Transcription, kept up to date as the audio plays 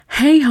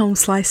Hey, Home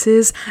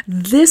Slices.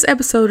 This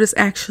episode is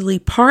actually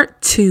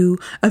part 2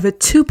 of a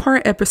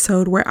 2-part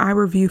episode where I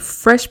review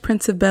Fresh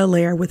Prince of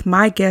Bel-Air with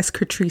my guest,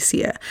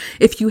 Catricia.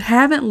 If you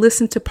haven't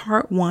listened to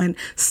part 1,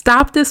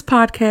 stop this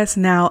podcast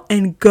now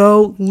and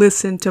go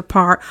listen to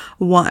part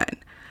 1.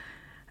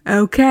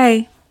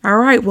 Okay. All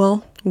right.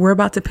 Well, we're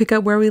about to pick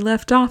up where we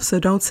left off, so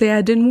don't say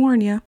I didn't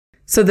warn you.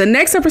 So the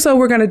next episode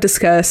we're going to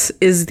discuss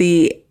is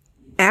the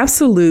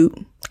absolute,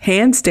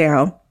 hands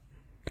down,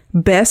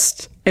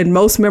 best and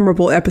most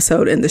memorable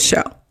episode in the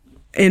show,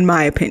 in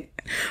my opinion.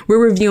 We're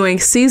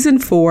reviewing season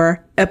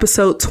 4,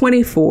 episode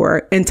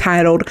 24,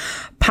 entitled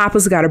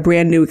Papa's Got a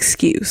Brand New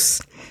Excuse.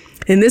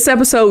 In this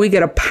episode, we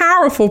get a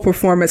powerful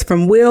performance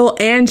from Will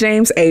and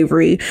James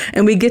Avery,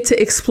 and we get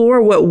to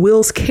explore what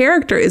Will's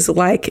character is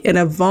like in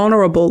a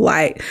vulnerable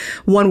light,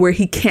 one where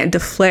he can't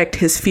deflect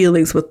his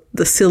feelings with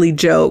the silly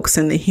jokes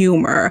and the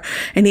humor,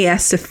 and he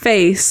has to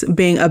face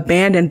being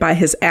abandoned by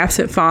his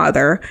absent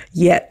father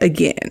yet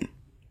again.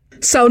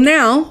 So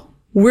now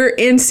we're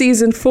in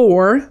season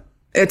 4.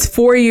 It's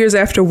 4 years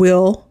after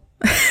Will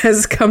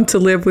has come to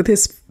live with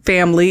his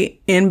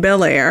family in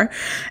Bel-Air,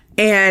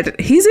 and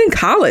he's in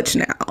college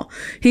now.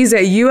 He's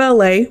at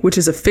ULA, which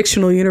is a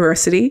fictional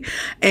university,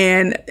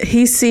 and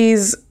he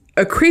sees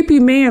a creepy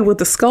man with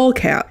a skull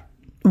cap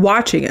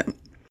watching him.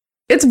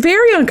 It's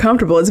very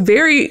uncomfortable. It's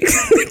very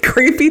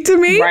creepy to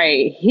me.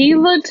 Right. He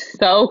looked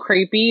so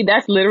creepy.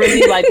 That's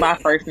literally like my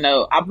first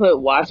note. I put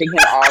watching him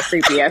all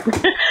creepy at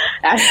his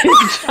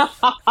job.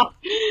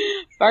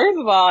 First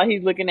of all,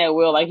 he's looking at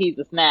Will like he's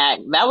a snack.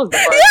 That was the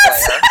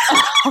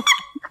first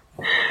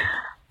layer.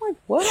 Like,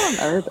 what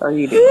on earth are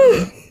you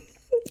doing?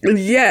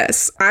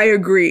 Yes, I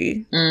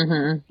agree.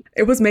 Mm-hmm.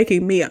 It was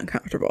making me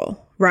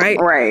uncomfortable.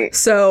 Right.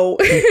 So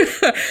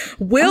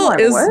Will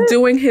is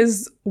doing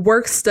his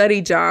work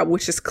study job,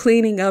 which is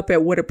cleaning up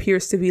at what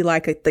appears to be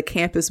like the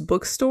campus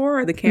bookstore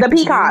or the campus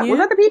Peacock. Union.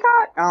 Was that the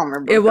Peacock? I don't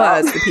remember. It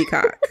was the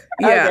Peacock.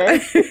 Yeah.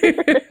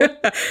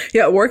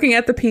 Yeah. Working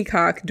at the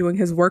Peacock, doing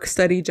his work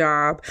study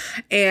job.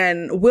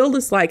 And Will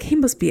is like, he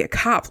must be a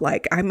cop.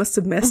 Like, I must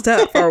have messed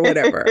up or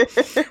whatever.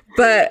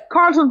 But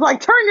Carlton's like,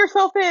 turn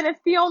yourself in.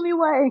 It's the only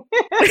way.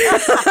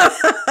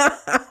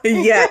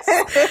 Yes.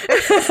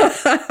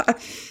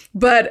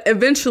 But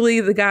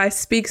eventually the guy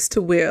speaks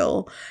to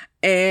Will,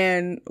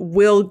 and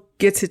Will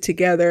gets it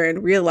together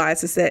and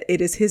realizes that it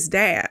is his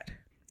dad.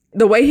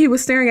 The way he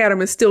was staring at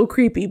him is still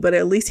creepy, but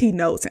at least he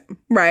knows him,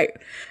 right?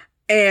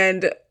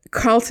 And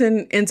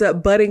Carlton ends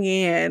up butting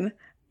in,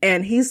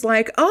 and he's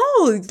like,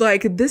 oh,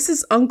 like, this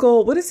is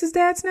Uncle, what is his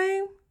dad's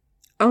name?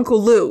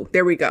 Uncle Lou.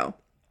 There we go.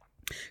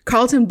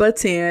 Carlton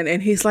butts in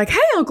and he's like,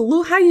 hey, Uncle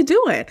Lou, how you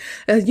doing?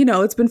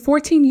 It's been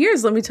 14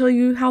 years. Let me tell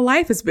you how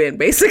life has been.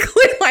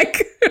 Basically,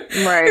 like,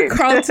 right.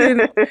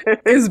 Carlton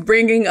is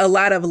bringing a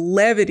lot of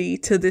levity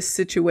to this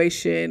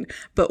situation.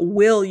 But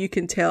Will, you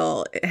can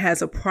tell,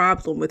 has a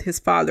problem with his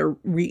father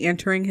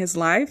re-entering his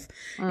life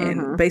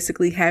and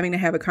basically having to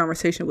have a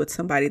conversation with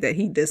somebody that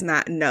he does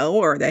not know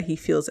or that he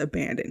feels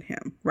abandoned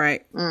him.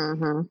 Right.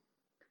 Mm-hmm.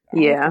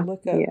 Yeah.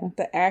 Look up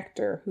the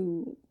actor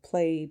who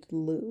played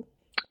Lou.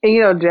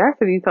 And,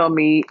 Chastity told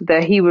me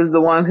that he was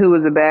the one who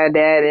was a bad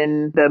dad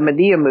in the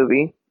Medea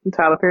movie, the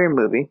Tyler Perry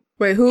movie.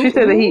 Wait, who? She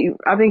said that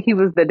I think he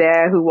was the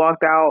dad who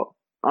walked out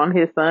on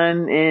his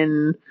son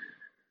in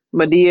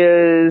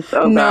Medea's.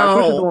 Oh,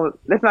 no,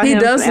 that's not him. He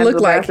does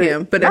look like Bassett.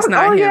 him, but that's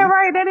not him. Oh, yeah,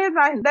 right.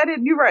 That is,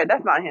 you're right.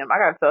 That's not him. I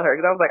got to tell her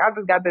because I was like, I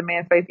just got that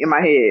man's face in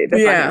my head.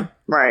 That's not him.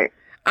 Right.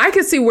 I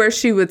could see where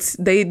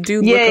they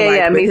do look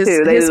alike, but me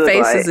too. His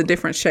face is a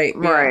different shape.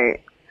 Yeah.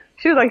 Right.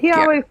 She was like, he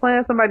always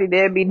playing somebody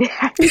deadbeat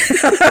daddy.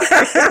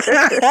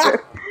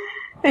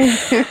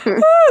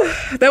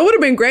 That would have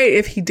been great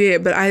if he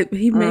did, but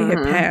he may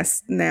have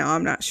passed now.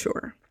 I'm not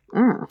sure.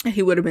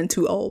 He would have been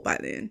too old by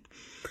then.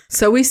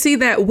 So we see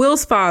that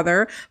Will's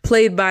father,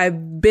 played by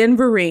Ben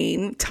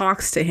Vereen,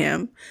 talks to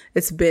him.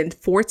 It's been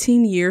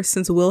 14 years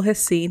since Will has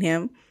seen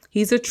him.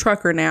 He's a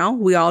trucker now.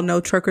 We all know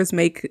truckers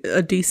make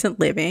a decent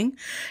living.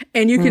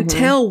 And you can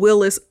tell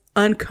Will is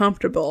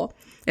uncomfortable.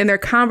 And their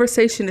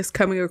conversation is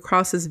coming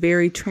across as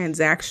very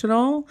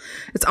transactional.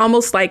 It's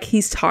almost like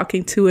he's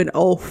talking to an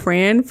old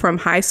friend from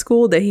high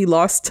school that he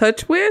lost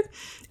touch with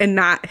and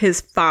not his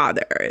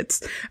father.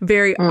 It's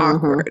very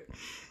awkward.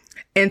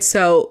 And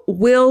so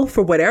Will,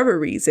 for whatever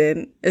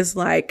reason, is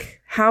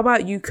like, how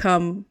about you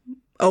come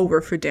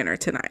over for dinner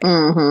tonight?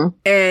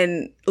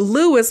 And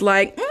Lou is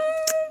like,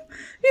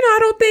 I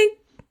don't think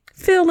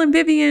Phil and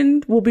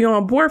Vivian will be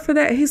on board for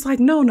that. He's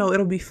like, no,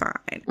 it'll be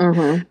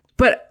fine.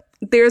 But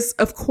there's,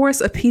 of course,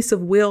 a piece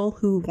of Will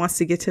who wants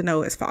to get to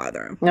know his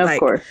father. Of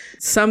course.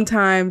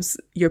 Sometimes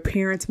your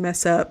parents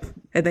mess up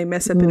and they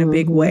mess up in a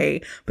big way,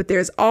 but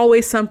there's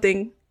always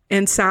something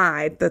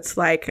inside that's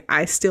like,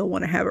 I still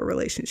want to have a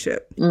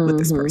relationship with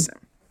this person.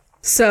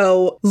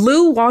 So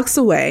Lou walks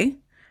away,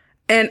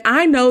 and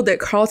I know that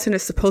Carlton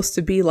is supposed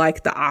to be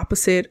like the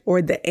opposite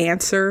or the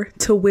answer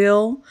to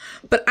Will,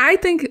 but I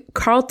think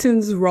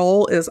Carlton's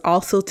role is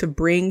also to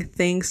bring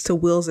things to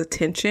Will's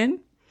attention.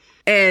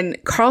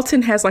 And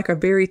Carlton has like a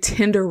very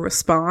tender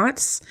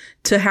response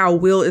to how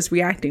Will is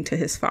reacting to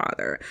his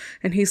father.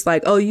 And he's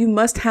like, oh, you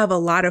must have a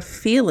lot of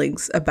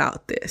feelings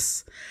about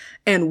this.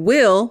 And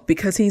Will,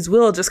 because he's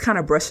Will, just kind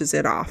of brushes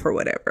it off or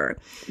whatever.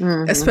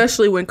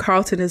 Especially when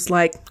Carlton is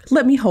like,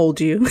 let me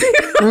hold you.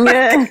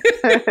 Yeah.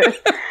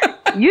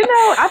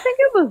 I think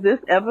it was this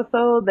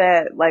episode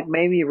that like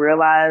made me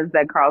realize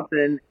that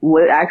Carlton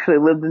actually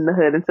lived in the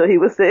hood until he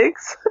was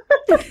 6.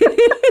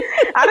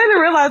 I didn't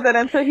realize that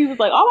until he was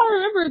like, oh, I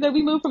remember that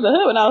we moved from the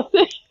hood when I was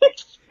 6.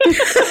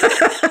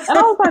 And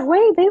I was like,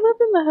 wait, they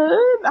lived in the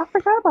hood? I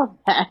forgot about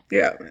that.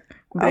 Yeah,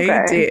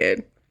 they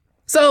did.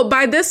 So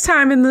by this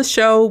time in the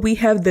show, we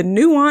have the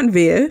new Aunt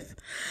Viv,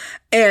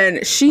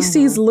 and she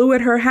sees Lou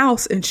at her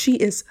house, and she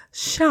is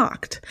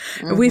shocked.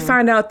 And we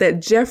find out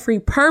that Jeffrey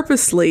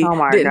purposely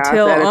didn't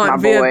tell Aunt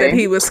Viv that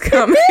he was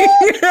coming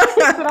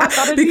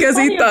because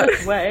he thought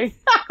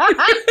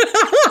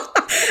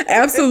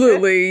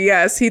absolutely,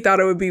 yes, he thought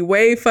it would be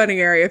way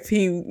funnier if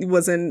he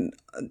was an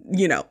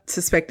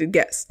suspected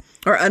guest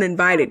or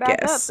uninvited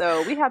guest.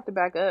 So we have to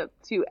back up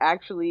to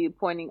actually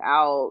pointing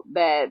out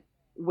that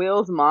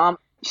Will's mom,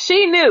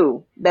 she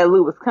knew that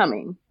Lou was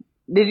coming.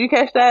 Did you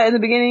catch that in the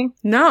beginning?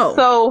 No.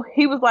 So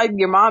he was like,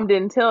 your mom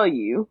didn't tell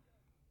you.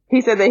 He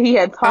said that he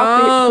had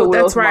talked to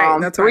Will's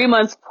mom 3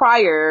 months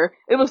prior.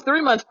 It was 3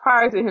 months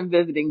prior to him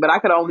visiting, but I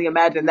could only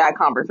imagine that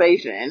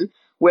conversation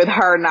with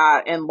her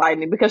not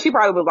enlightening, because she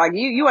probably was like,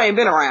 you ain't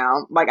been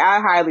around. Like, I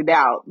highly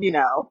doubt,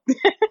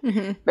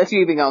 that you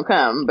even gonna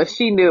come. But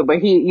she knew, but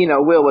he,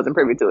 Will wasn't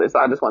privy to it. So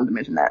I just wanted to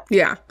mention that.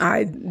 Yeah,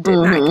 I did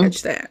not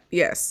catch that.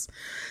 Yes.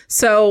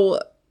 So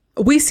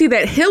we see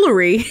that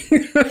Hillary comes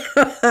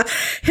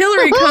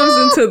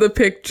into the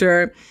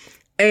picture,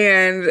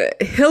 and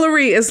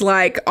Hillary is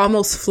like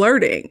almost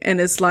flirting and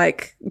is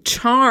like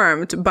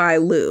charmed by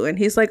Lou. And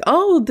he's like,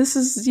 oh, this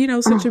is,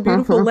 such a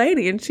beautiful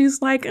lady. And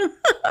she's like,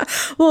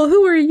 well,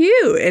 who are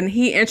you? And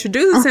he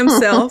introduces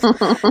himself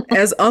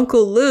as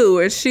Uncle Lou.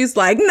 And she's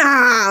like,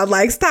 nah,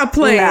 like, stop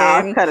playing.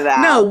 No, cut it out.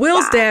 No,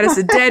 Will's dad is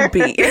a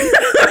deadbeat.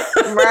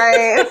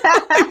 Right.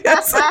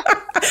 Yes.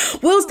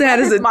 Will's dad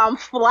is his mom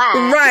flat.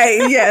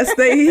 Right. Yes.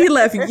 He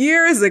left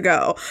years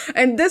ago.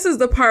 And this is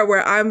the part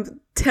where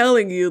I'm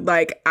telling you,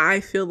 like,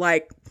 I feel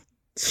like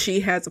she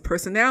has a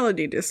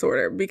personality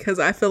disorder, because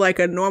I feel like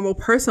a normal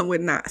person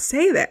would not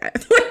say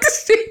that.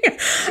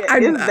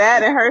 Like, is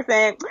that and her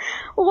saying,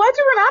 well, why'd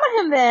you run out of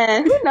him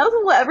then? Who knows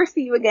when we'll ever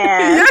see you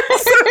again?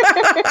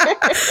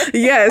 Yes.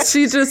 Yes,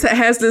 she just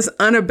has this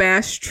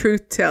unabashed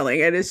truth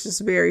telling, and it's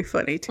just very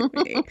funny to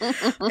me.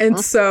 And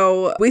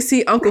so we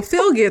see Uncle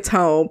Phil gets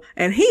home,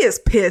 and he is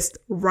pissed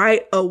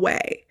right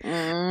away.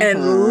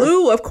 And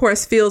Lou, of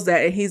course, feels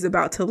that, and he's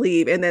about to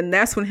leave. And then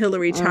that's when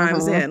Hillary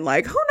chimes in,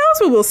 like, who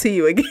knows when we'll see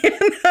you again?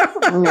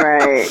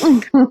 Right.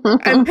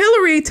 And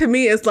Hillary, to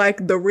me, is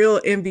like the real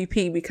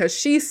MVP, because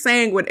she's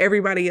saying what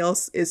everybody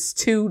else is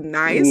too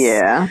nice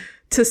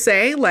to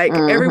say. Like,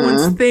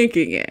 everyone's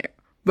thinking it,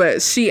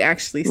 but she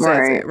actually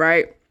says it,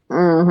 right?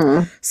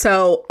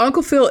 So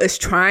Uncle Phil is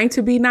trying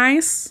to be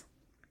nice,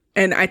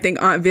 and I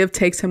think Aunt Viv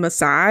takes him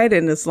aside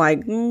and is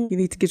like, you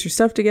need to get your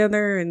stuff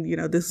together, and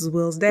this is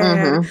Will's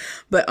dad.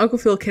 But Uncle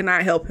Phil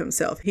cannot help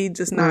himself. He's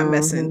just not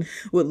messing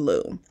with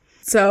Lou.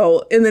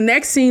 So in the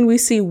next scene, we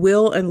see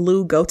Will and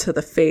Lou go to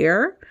the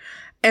fair,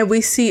 and we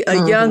see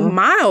a young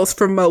Miles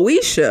from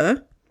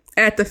Moesha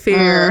at the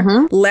fair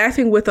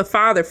laughing with a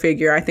father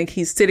figure. I think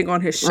he's sitting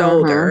on his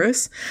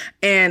shoulders,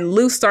 and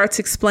Lou starts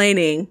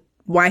explaining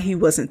why he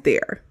wasn't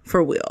there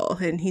for Will.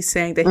 And he's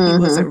saying that he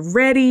wasn't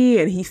ready,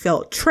 and he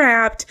felt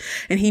trapped,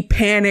 and he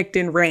panicked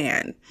and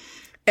ran.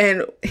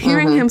 And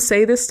hearing him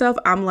say this stuff,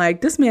 I'm like,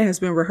 this man has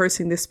been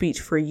rehearsing this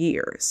speech for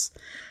years.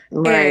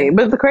 Right.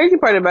 But the crazy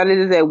part about it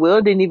is that Will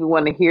didn't even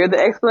want to hear the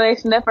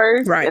explanation at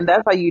first. Right. And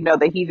that's how you know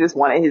that he just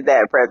wanted his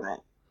dad present.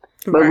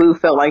 But Lou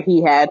felt like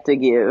he had to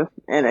give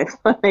an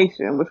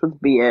explanation, which was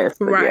BS.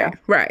 Right,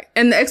 right.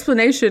 And the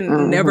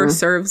explanation never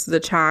serves the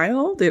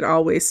child. It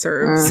always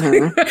serves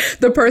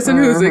the person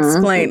who's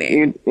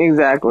explaining.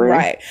 Exactly.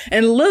 Right.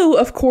 And Lou,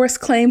 of course,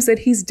 claims that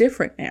he's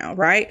different now,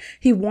 right?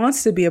 He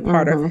wants to be a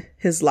part of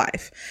his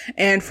life.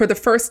 And for the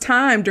first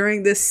time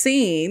during this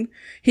scene,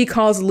 he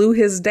calls Lou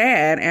his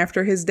dad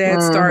after his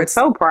dad starts,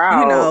 so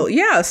proud.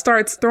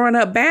 Starts throwing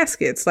up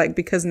baskets, like,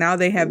 because now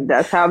they have.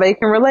 That's how they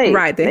can relate.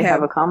 Right. They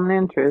have a common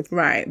interest.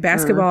 Right.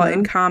 Basketball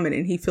in common.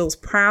 And he feels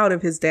proud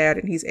of his dad,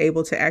 and he's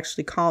able to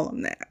actually call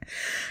him that.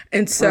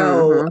 And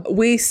so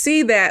we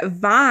see that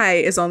Vi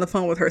is on the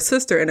phone with her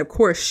sister. And of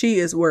course, she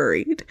is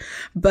worried.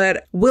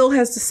 But Will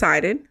has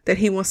decided that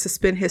he wants to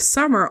spend his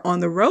summer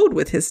on the road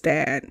with his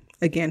dad.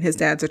 Again, his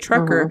dad's a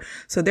trucker.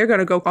 So they're going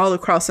to go all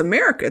across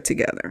America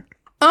together.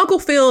 Uncle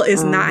Phil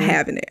is not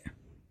having it.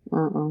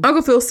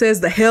 Uncle Phil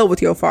says, the hell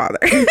with your father.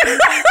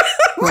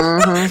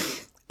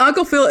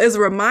 Uncle Phil is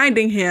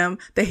reminding him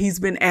that he's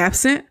been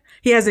absent.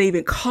 He hasn't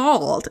even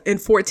called in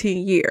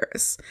 14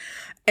 years.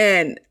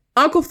 And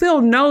Uncle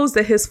Phil knows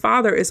that his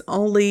father is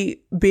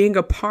only being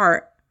a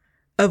part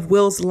of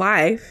Will's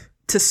life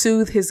to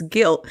soothe his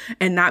guilt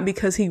and not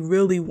because he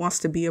really wants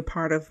to be a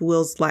part of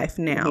Will's life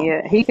now.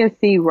 Yeah, he can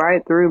see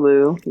right through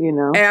Lou, you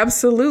know.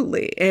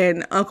 Absolutely.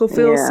 And Uncle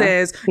Phil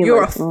says, He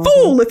you're like, a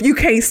fool if you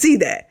can't see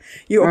that.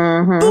 You're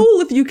a fool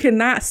if you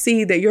cannot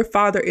see that your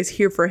father is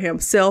here for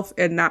himself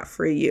and not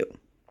for you.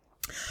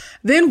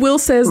 Then Will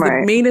says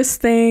the meanest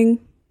thing.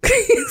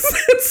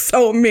 It's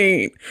so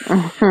mean.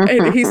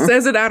 And he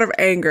says it out of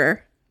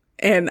anger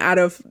and out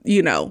of,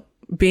 you know,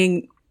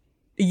 being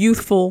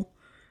youthful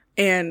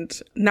and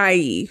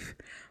naive.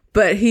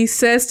 But he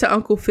says to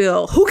Uncle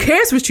Phil, who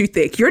cares what you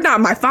think? You're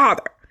not my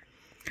father.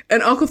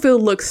 And Uncle Phil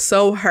looks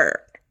so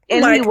hurt.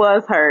 And he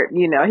was hurt,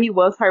 you know, he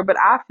was hurt. But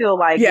I feel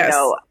like, you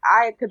know,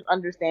 I could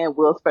understand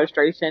Will's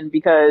frustration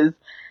because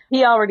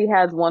he already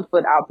has one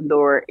foot out the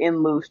door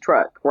in Lou's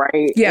truck,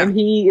 right? Yeah. And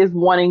he is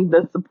wanting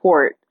the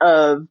support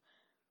of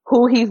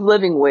who he's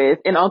living with.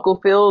 And Uncle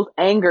Phil's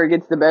anger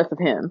gets the best of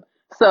him.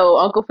 So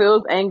Uncle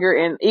Phil's anger,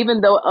 and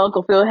even though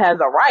Uncle Phil has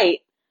a right,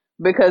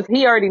 because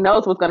he already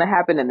knows what's going to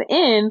happen in the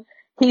end,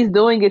 he's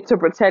doing it to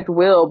protect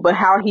Will. But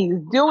how he's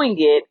doing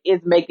it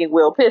is making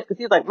Will pissed because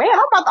he's like, man,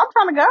 I'm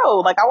trying to go.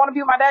 Like, I want to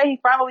be with my dad. He's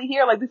finally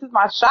here. Like, this is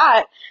my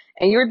shot.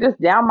 And you're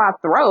just down my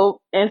throat.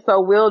 And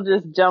so Will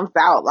just jumps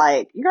out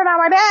like, you're not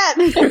my dad.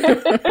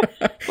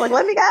 Like,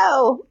 let me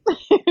go.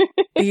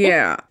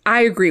 Yeah,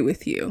 I agree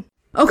with you.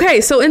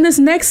 Okay, so in this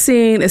next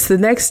scene, it's the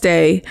next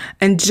day,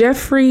 and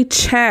Jeffrey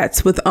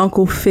chats with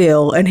Uncle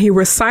Phil, and he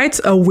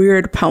recites a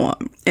weird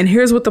poem. And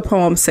here's what the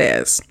poem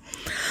says.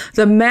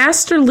 The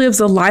master lives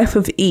a life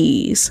of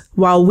ease,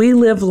 while we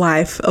live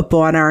life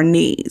upon our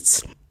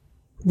knees.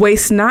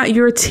 Waste not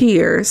your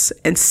tears,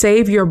 and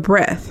save your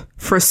breath,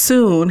 for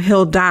soon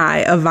he'll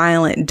die a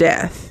violent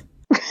death.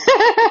 Are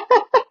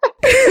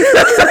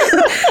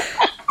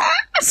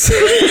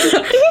you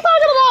talking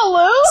about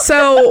Lou?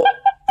 So...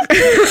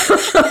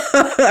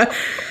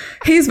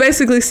 He's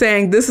basically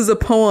saying this is a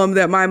poem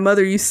that my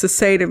mother used to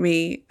say to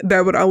me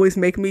that would always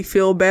make me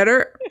feel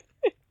better.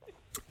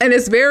 And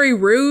it's very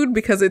rude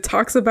because it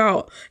talks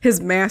about his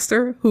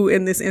master, who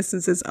in this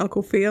instance is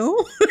Uncle Phil,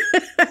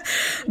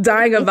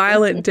 dying a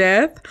violent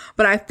death.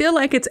 But I feel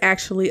like it's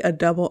actually a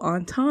double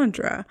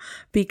entendre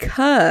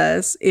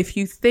because if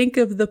you think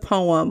of the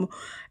poem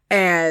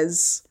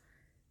as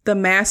the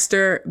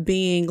master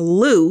being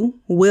Lou,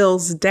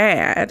 Will's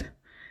dad,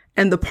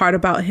 and the part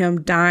about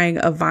him dying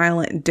a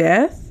violent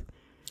death,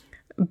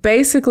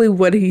 basically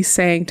what he's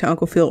saying to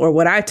Uncle Phil, or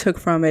what I took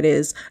from it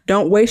is,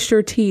 don't waste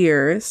your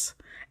tears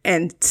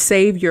and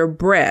save your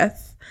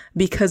breath,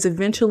 because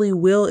eventually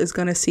Will is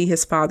going to see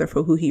his father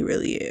for who he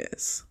really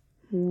is.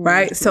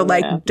 Right? So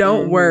like,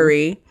 don't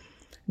worry.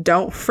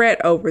 Don't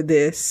fret over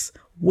this.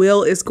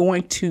 Will is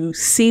going to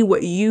see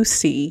what you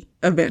see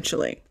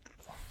eventually.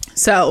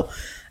 So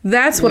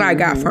that's what I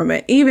got from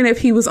it, even if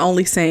he was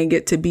only saying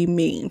it to be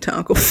mean to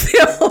Uncle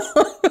Phil.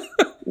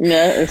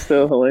 Yeah, it's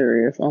still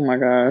hilarious. Oh my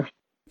gosh.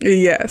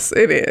 Yes,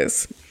 it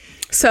is.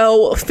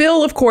 So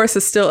Phil, of course,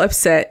 is still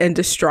upset and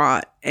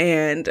distraught,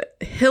 and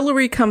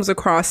Hillary comes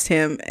across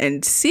him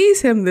and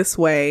sees him this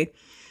way.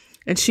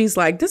 And she's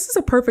like, this is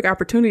a perfect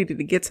opportunity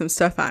to get some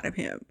stuff out of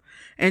him.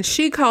 And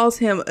she calls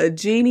him a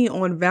genie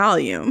on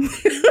Valium,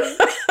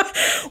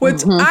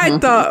 which I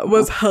thought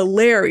was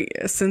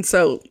hilarious. And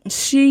so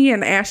she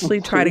and Ashley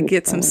try to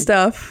get some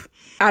stuff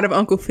out of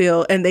Uncle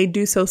Phil, and they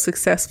do so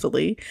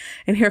successfully.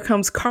 And here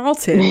comes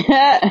Carlton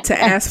to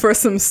ask for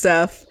some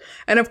stuff.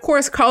 And of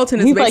course, Carlton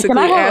is basically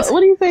asking,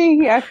 what do you say?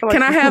 He asked for, like,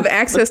 can I have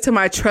access to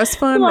my trust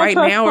fund right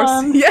trust now?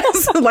 Fund. Or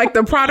yes, like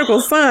the prodigal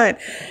son.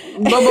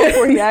 But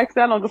before he asked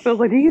that, Uncle Phil's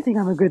like, do you think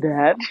I'm a good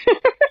dad?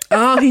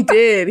 Oh, he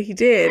did. He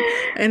did.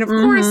 And of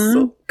course,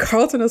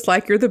 Carlton is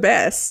like, you're the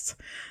best.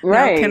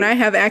 Right. Now, can I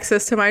have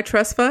access to my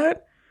trust fund?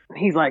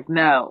 He's like,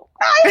 no.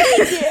 I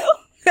hate you.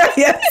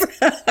 Yes.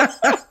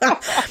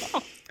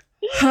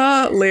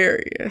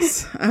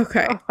 Hilarious.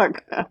 Okay. Oh,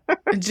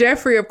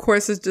 Jeffrey, of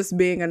course, is just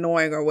being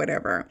annoying or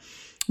whatever.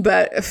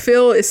 But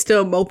Phil is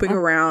still moping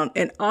around,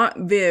 and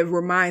Aunt Viv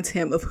reminds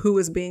him of who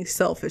is being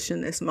selfish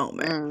in this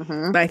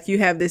moment. Like, you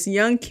have this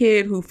young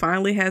kid who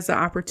finally has the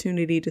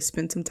opportunity to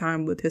spend some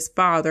time with his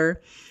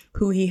father,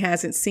 who he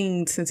hasn't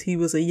seen since he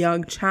was a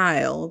young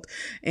child,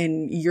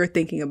 and you're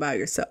thinking about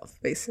yourself,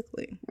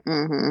 basically.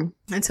 And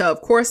so,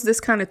 of course, this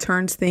kind of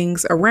turns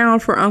things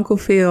around for Uncle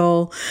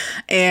Phil,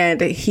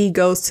 and he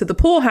goes to the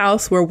pool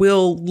house where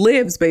Will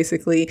lives,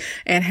 basically,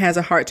 and has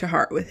a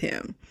heart-to-heart with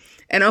him.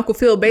 And Uncle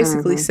Phil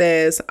basically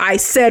says, I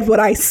said what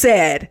I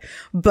said,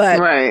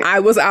 but I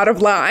was out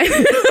of line.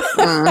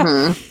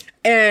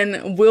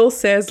 And Will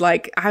says,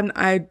 like,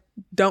 I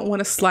don't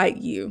want to slight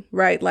you,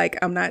 right? Like,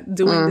 I'm not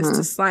doing this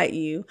to slight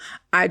you.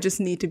 I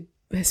just need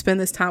to spend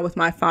this time with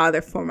my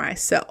father for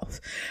myself.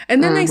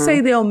 And then they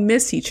say they'll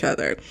miss each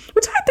other,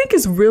 which I think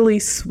is really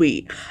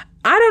sweet.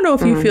 I don't know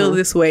if you feel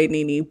this way,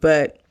 Nene,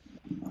 but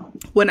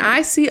when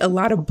I see a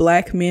lot of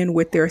Black men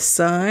with their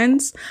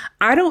sons,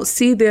 I don't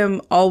see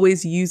them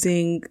always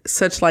using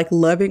such like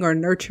loving or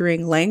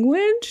nurturing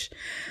language.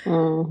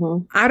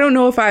 I don't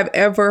know if I've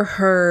ever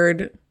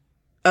heard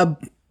a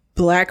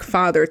Black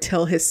father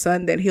tell his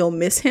son that he'll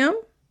miss him.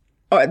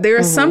 Or there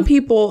are some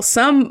people,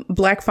 some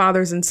Black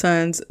fathers and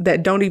sons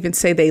that don't even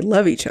say they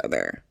love each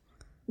other.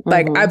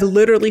 Like, I've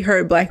literally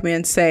heard Black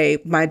men say,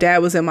 my dad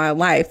was in my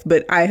life,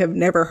 but I have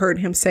never heard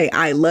him say,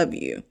 I love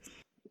you.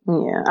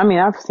 Yeah, I mean,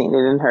 I've seen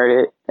it and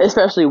heard it,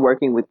 especially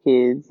working with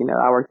kids. You know,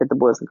 I worked at the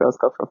Boys and Girls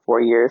Club for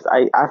 4 years.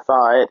 I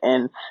saw it,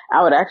 and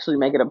I would actually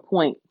make it a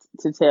point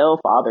to tell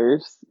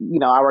fathers, you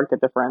know, I worked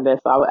at the front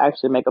desk, so I would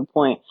actually make a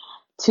point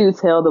to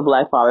tell the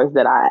Black fathers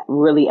that I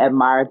really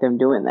admired them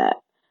doing that.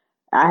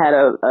 I had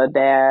a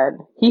dad,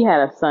 he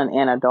had a son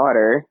and a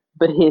daughter,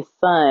 but his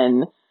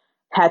son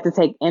had to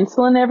take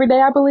insulin every day,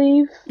 I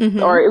believe,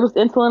 or it was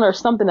insulin or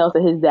something else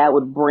that his dad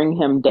would bring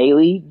him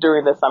daily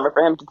during the summer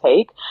for him to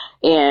take.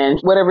 And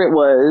whatever it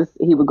was,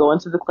 he would go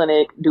into the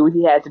clinic, do what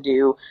he had to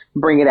do,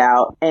 bring it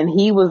out. And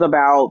he was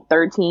about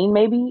 13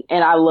 maybe.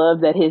 And I love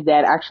that his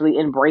dad actually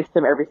embraced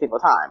him every single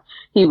time.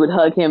 He would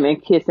hug him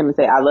and kiss him and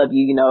say, I love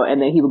you, you know,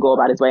 and then he would go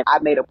about his way. I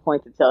made a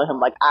point to tell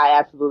him, like, I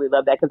absolutely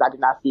love that because I do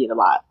not see it a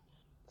lot.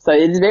 So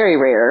it's very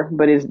rare,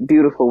 but it's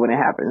beautiful when it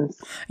happens.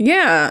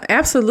 Yeah,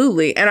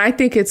 absolutely. And I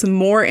think it's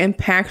more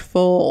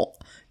impactful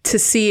to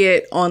see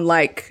it on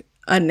like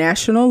a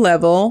national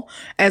level,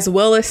 as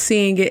well as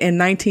seeing it in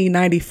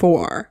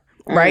 1994,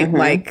 right?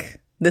 Like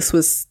this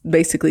was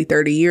basically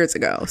 30 years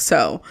ago.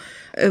 So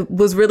it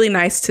was really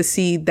nice to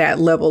see that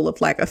level of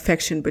like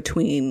affection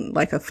between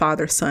like a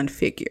father-son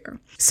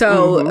figure.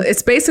 So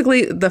it's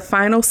basically the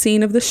final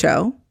scene of the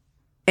show.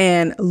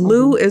 And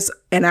Lou is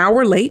an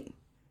hour late.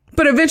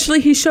 But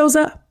eventually he shows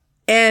up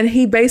and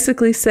he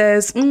basically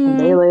says, Day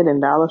late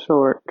and dollar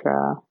short,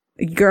 child.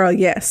 Girl,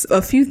 yes, a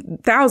few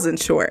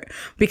thousand short,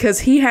 because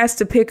he has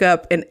to pick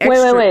up an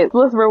extra. Wait.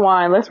 Let's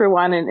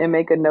rewind and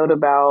make a note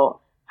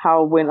about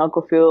how when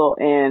Uncle Phil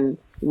and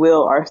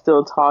Will are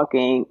still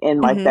talking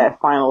and like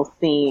that final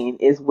scene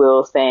is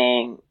Will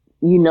saying,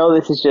 you know,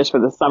 this is just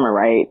for the summer,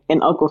 right?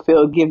 And Uncle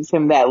Phil gives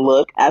him that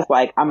look as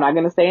like, I'm not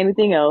going to say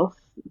anything else.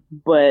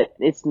 But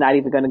it's not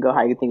even going to go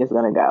how you think it's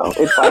going to go.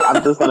 It's like,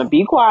 I'm just going to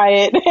be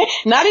quiet.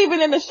 Not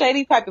even in a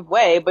shady type of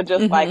way, but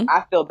just like,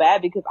 I feel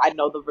bad because I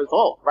know the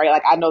result, right?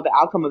 Like, I know the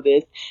outcome of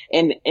this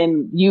and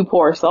you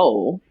poor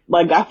soul.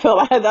 Like, I feel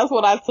like that's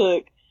what I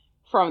took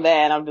from that.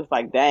 And I'm just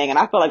like, dang. And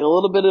I feel like a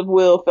little bit of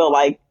Will felt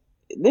like,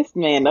 this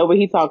man know what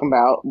he's talking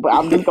about, but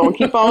I'm just going to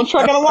keep on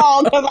trucking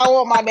along because I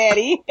want my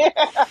daddy.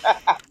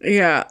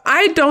 Yeah.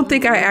 I don't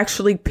think I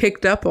actually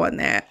picked up on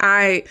that.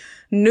 I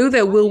knew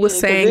that Will was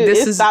saying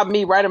it stopped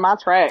me right in my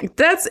track.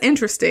 That's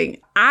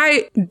interesting.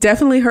 I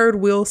definitely heard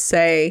Will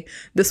say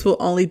this will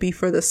only be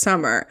for the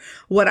summer.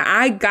 What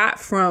I got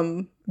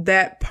from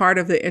that part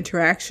of the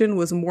interaction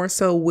was more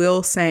so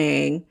Will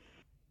saying,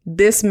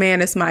 this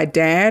man is my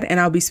dad and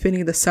I'll be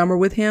spending the summer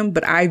with him,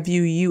 but I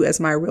view you as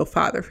my real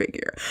father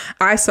figure.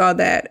 I saw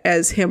that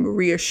as him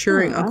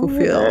reassuring Uncle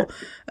Phil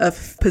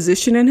of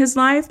position in his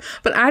life,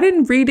 but I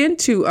didn't read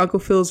into Uncle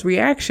Phil's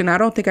reaction. I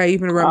don't think I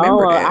even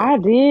remembered it. I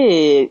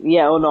did.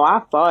 Yeah, well, no,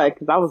 I saw it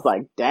because I was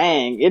like,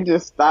 dang, it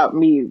just stopped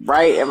me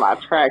right in my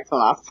tracks when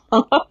I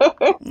saw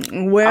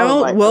it.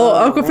 Well,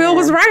 Uncle Phil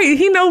was right.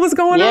 He knows what's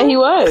going on.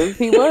 Yeah,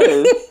 he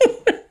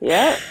was.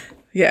 Yeah.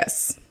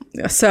 Yes.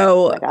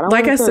 So,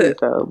 like I said,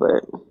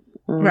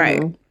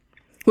 right.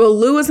 Well,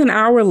 Lou is an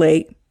hour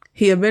late.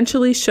 He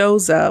eventually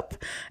shows up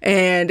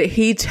and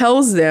he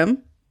tells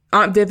them,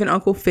 Aunt Viv and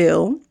Uncle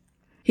Phil,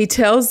 he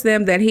tells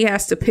them that he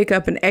has to pick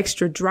up an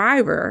extra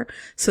driver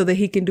so that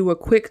he can do a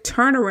quick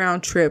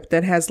turnaround trip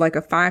that has like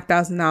a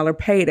 $5,000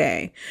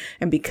 payday.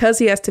 And because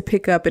he has to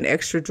pick up an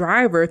extra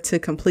driver to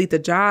complete the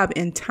job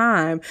in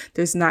time,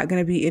 there's not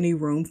going to be any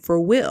room for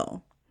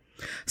Will.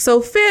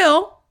 So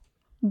Phil,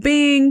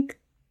 being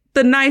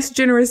the nice,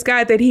 generous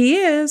guy that he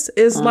is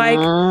like,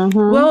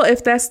 well,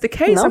 if that's the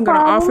case, I'm going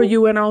to offer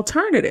you an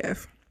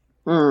alternative.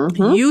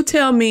 You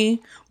tell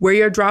me where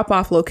your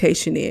drop-off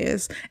location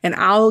is, and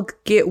I'll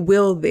get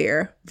Will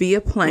there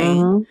via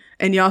plane,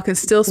 and y'all can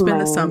still spend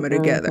the summer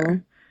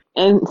together.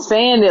 And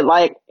saying it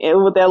like,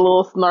 with that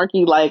little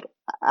snarky, like,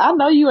 I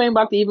know you ain't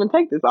about to even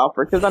take this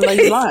offer because I know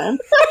you're lying.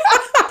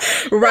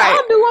 Right.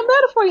 I'll do one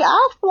better for you.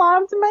 I'll fly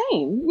him to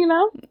Maine, you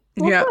know?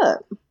 What's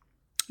up?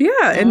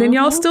 Yeah, and then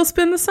y'all still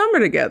spend the summer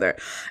together.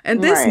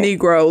 And this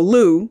Negro,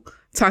 Lou,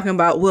 talking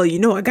about, well, you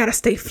know, I got to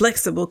stay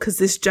flexible because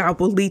this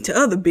job will lead to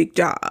other big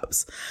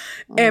jobs.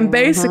 And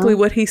basically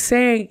what he's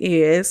saying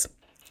is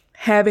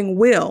having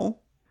Will,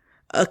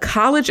 a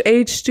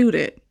college-age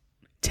student,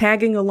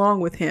 tagging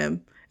along with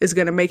him is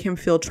going to make him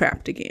feel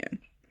trapped again.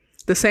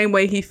 The same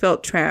way he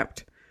felt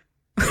trapped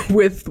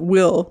with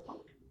Will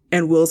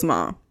and Will's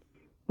mom.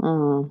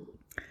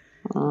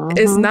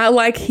 It's not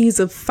like he's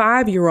a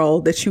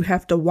 5-year-old that you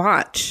have to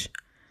watch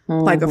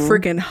like a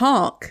freaking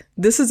honk.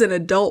 This is an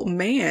adult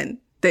man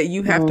that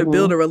you have to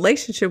build a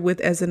relationship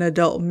with as an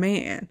adult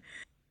man.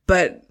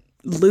 But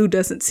Lou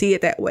doesn't see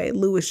it that way.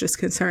 Lou is just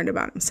concerned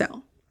about himself.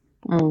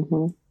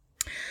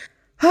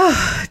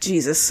 Oh,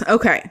 Jesus.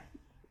 Okay.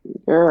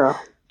 Yeah.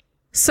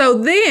 So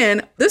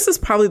then, this is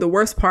probably the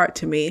worst part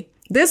to me.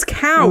 This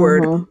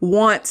coward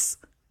wants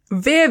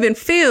Viv and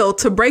Phil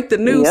to break the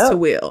news to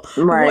Will.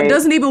 Right.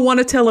 Doesn't even want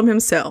to tell him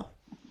himself.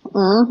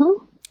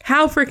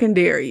 How freaking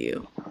dare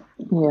you?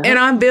 Yeah. And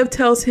Aunt Viv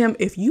tells him,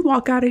 if you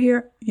walk out of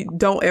here, you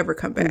don't ever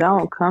come back.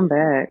 Don't come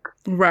back.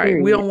 Right.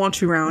 Period. We don't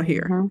want you around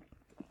here.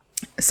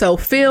 So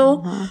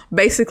Phil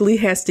basically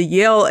has to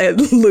yell at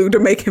Lou to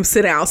make him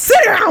sit down.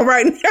 Sit down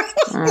right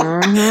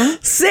now.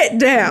 Sit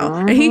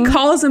down. And he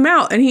calls him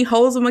out and he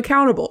holds him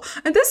accountable.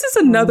 And this is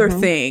another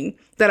thing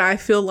that I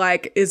feel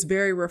like is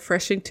very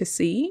refreshing to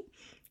see.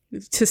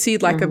 To see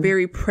like a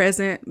very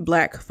present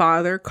Black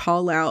father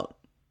call out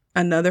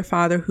another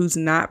father who's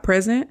not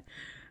present,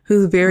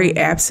 who's very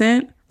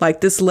absent. Like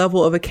this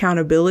level of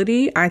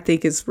accountability, I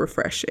think is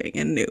refreshing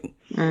and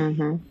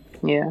new.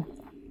 Yeah.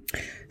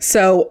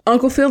 So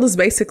Uncle Phil is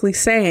basically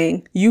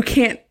saying you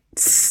can't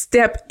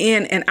step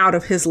in and out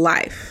of his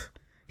life.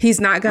 He's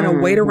not going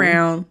to wait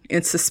around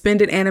in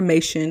suspended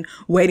animation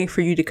waiting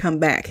for you to come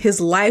back. His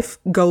life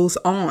goes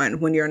on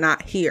when you're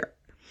not here.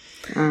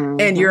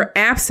 And your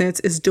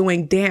absence is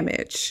doing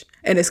damage.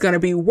 And it's going to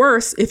be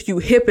worse if you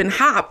hip and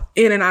hop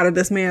in and out of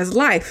this man's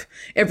life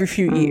every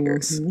few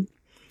years.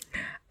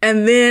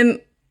 And then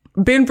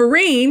Ben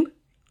Vereen,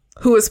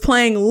 who is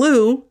playing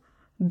Lou,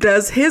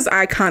 does his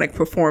iconic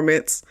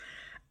performance.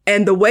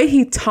 And the way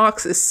he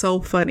talks is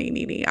so funny,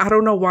 Nene. I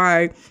don't know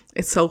why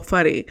it's so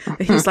funny.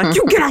 And he's like,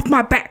 you get off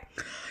my back.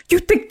 You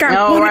think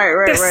I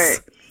wanted this? Right.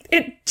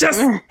 It just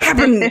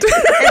happened. It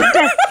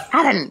just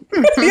happened.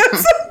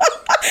 Yes.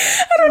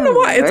 I don't know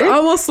why. It's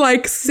almost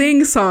like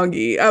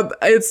sing-songy.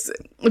 It's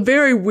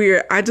very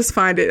weird. I just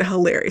find it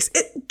hilarious.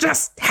 It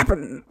just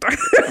happened.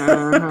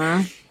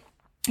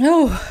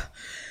 Oh,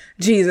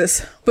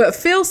 Jesus. But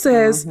Phil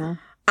says,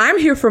 I'm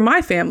here for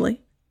my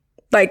family.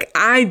 Like,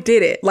 I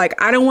did it. Like,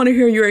 I don't want to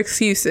hear your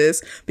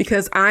excuses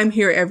because I'm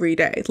here every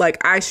day. Like,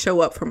 I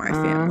show up for my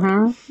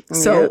family.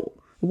 So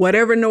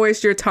whatever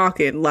noise you're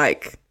talking,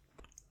 like,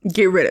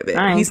 get rid of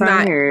it. He's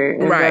not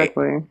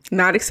exactly.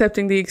 Not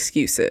accepting the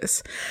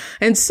excuses.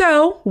 And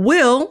so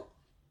Will,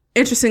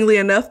 interestingly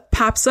enough,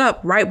 pops up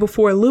right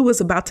before Lou is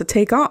about to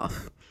take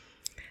off.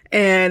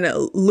 And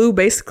Lou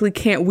basically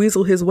can't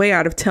weasel his way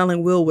out of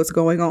telling Will what's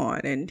going on.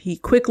 And he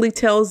quickly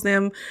tells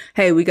them,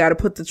 hey, we got to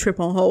put the trip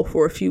on hold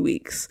for a few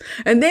weeks.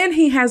 And then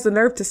he has the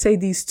nerve to say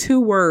these two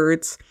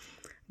words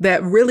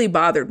that really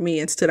bothered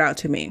me and stood out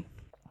to me.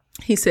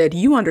 He said,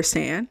 you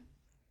understand?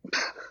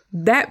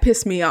 That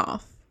pissed me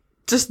off.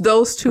 Just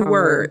those two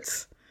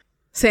words,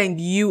 saying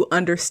you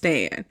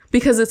understand,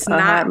 because it's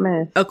not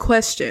a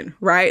question,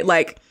 right?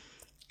 Like,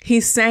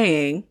 he's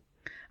saying,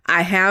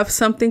 I have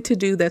something to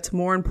do that's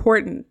more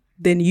important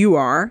than you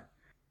are,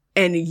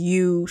 and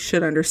you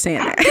should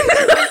understand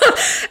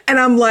that. And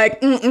I'm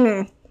like,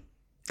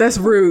 that's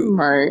rude.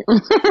 Right.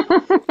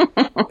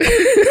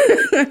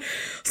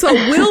 So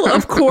Will,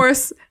 of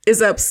course,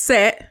 is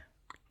upset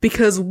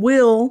because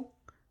Will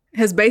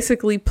has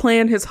basically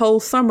planned his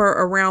whole summer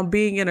around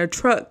being in a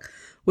truck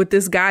with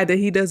this guy that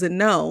he doesn't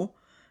know.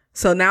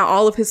 So now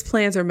all of his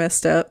plans are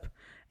messed up.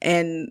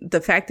 And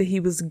the fact that he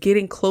was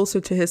getting closer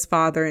to his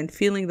father and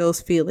feeling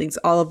those feelings,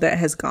 all of that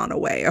has gone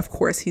away. Of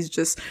course, he's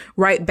just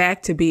right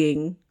back to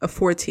being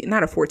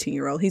not a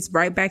 14-year-old. He's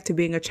right back to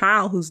being a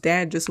child whose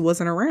dad just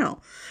wasn't around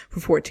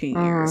for 14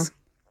 years.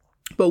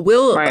 But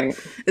Will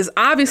is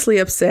obviously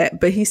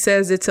upset, but he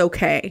says it's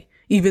okay,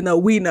 even though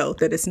we know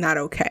that it's not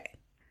okay.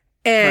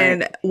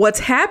 And what's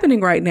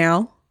happening right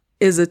now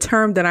is a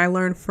term that I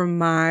learned from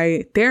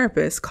my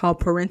therapist called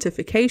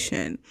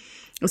parentification.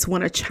 It's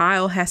when a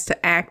child has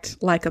to act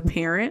like a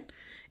parent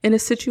in a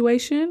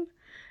situation.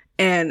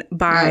 And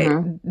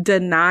by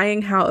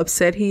denying how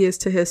upset he is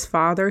to his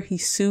father,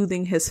 he's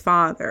soothing his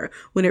father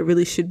when it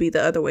really should be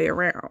the other way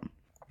around.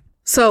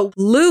 So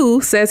Lou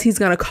says he's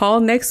going to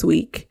call next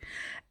week,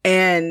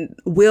 and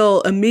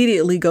Will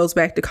immediately goes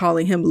back to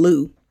calling him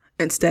Lou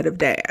instead of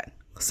dad.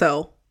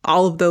 So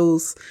all of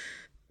those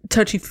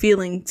touchy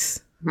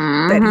feelings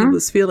that he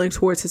was feeling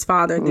towards his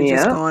father, they're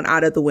just gone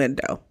out of the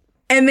window.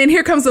 And then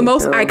here comes the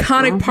most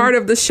iconic part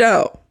of the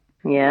show.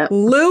 Yeah.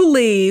 Lou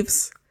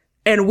leaves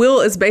and Will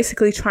is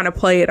basically trying to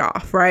play it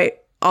off, right?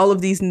 All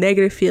of these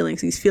negative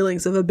feelings, these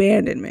feelings of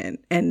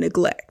abandonment and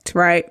neglect,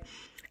 right?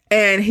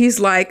 And he's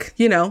like,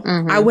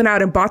 I went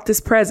out and bought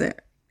this present.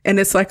 And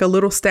it's like a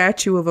little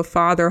statue of a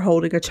father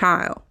holding a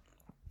child.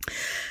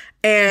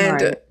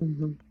 And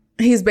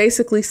he's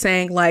basically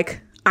saying,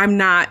 like, I'm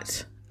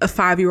not a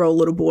 5-year-old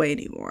little boy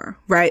anymore,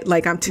 right?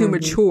 Like, I'm too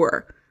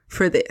mature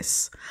for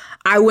this.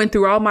 I went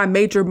through all my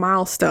major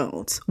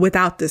milestones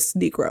without this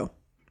Negro.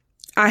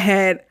 I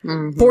had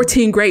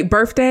 14 great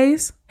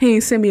birthdays. He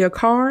didn't send me a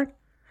card.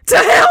 To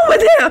hell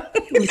with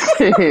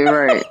him.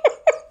 Right.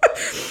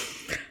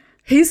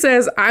 He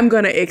says, I'm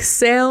going to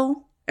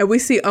excel. And we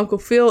see Uncle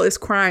Phil is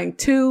crying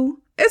too.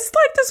 It's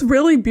like this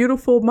really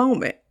beautiful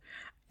moment.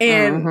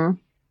 And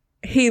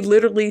he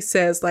literally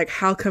says, like,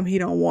 how come he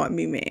don't want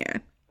me,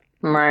 man?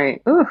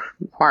 Right. Oof.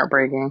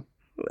 Heartbreaking.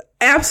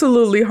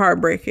 Absolutely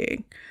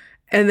heartbreaking.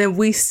 And then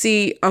we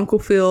see Uncle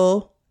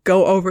Phil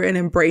go over and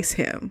embrace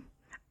him.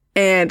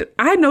 And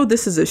I know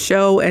this is a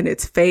show and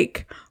it's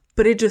fake,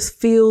 but it just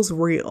feels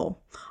real.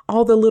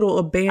 all the little I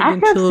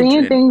abandoned kept seeing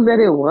children. things that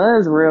it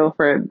was real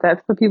for.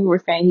 That's what people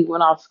were saying. He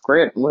went off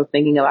script and was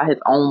thinking about his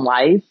own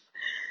life.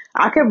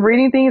 I kept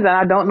reading things, and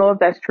I don't know if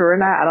that's true or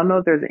not. I don't know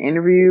if there's an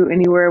interview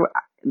anywhere. I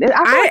feel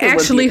I like it was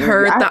actually the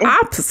interview. heard the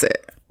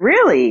opposite.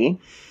 Really?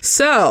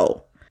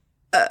 So,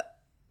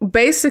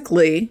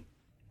 basically,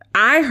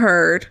 I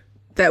heard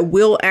that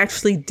Will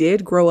actually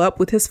did grow up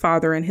with his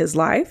father in his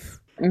life.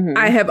 Mm-hmm.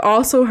 I have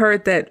also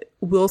heard that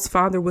Will's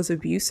father was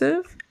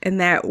abusive and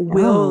that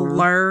Will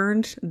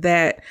learned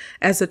that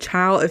as a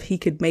child, if he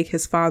could make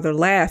his father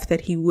laugh,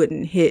 that he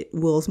wouldn't hit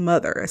Will's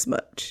mother as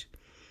much.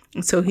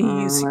 And so he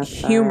used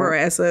humor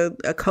as a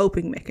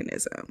coping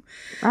mechanism.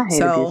 I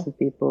hate abusive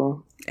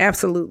people.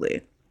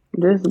 Absolutely.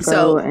 Just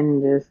go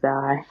and just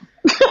die.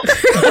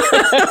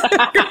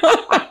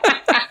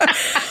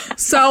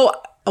 So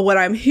what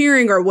I'm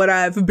hearing, or what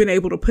I've been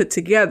able to put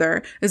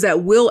together, is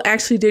that Will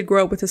actually did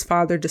grow up with his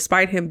father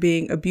despite him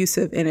being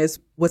abusive, and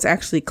was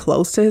actually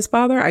close to his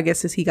father, I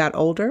guess, as he got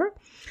older.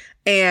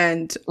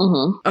 And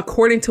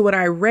according to what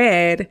I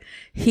read,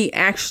 he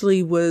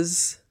actually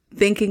was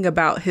thinking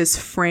about his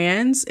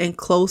friends and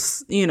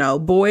close,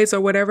 boys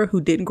or whatever who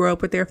didn't grow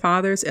up with their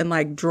fathers, and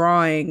like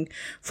drawing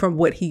from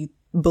what he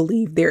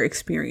believed their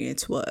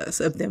experience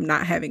was of them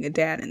not having a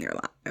dad in their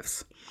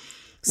lives.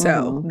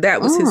 So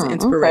that was his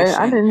inspiration.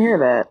 Okay. I didn't hear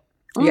that.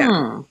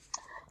 Yeah.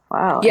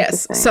 Wow.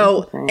 Yes.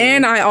 So,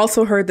 and I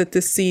also heard that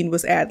this scene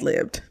was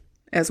ad-libbed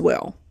as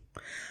well.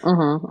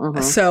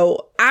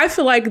 So I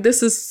feel like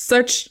this is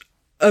such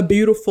a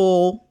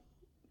beautiful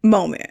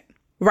moment,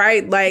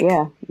 right? Like,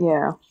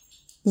 yeah.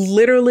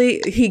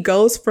 Literally, he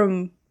goes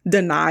from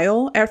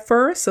denial at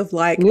first of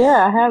like,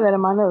 yeah, I have that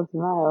in my notes.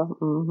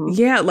 Denial.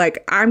 Yeah,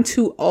 like, I'm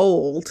too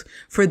old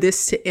for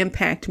this to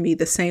impact me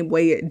the same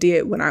way it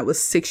did when I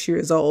was 6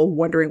 years old,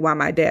 wondering why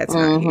my dad's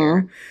not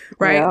here,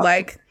 right? Yep.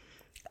 Like,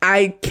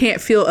 I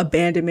can't feel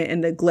abandonment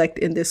and neglect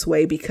in this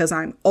way because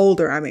I'm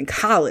older, I'm in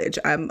college,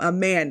 I'm a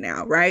man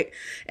now, right?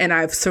 And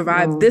I've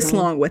survived this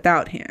long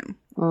without him.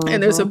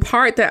 And there's a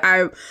part that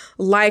I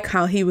like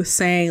how he was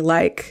saying,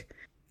 like,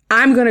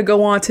 I'm going to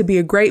go on to be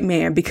a great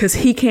man because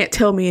he can't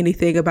tell me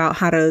anything about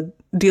how to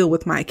deal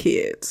with my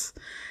kids.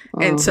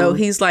 And so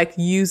he's like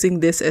using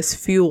this as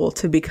fuel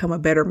to become a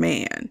better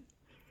man.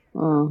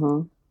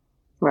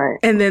 Right.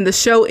 And then the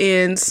show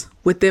ends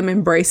with them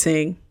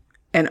embracing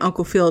and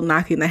Uncle Phil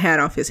knocking the hat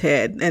off his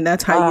head. And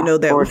that's how you know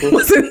that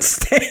wasn't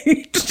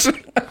staged.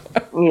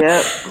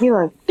 Yep. He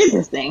like, get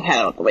this thing hat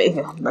out the way.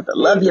 I'm about to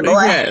love you,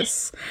 boy.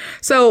 Yes.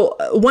 So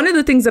one of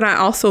the things that I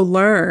also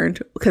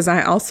learned, because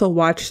I also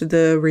watched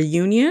the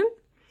reunion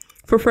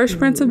for Fresh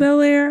Prince of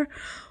Bel-Air,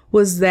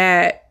 was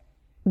that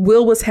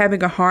Will was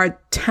having a hard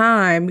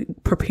time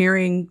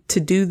preparing to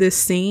do this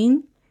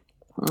scene.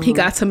 He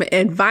got some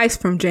advice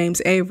from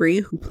James Avery,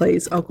 who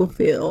plays Uncle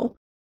Phil.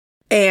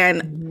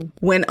 And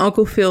when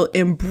Uncle Phil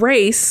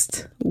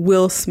embraced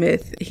Will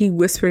Smith, he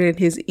whispered in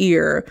his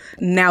ear,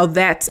 "Now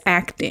that's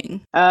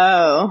acting."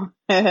 Oh.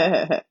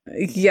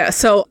 Yeah.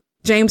 So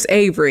James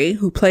Avery,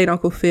 who played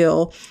Uncle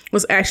Phil,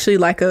 was actually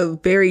like a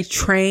very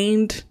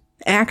trained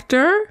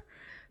actor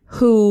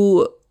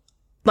who,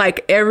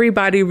 like,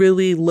 everybody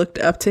really looked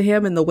up to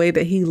him in the way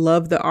that he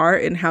loved the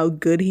art and how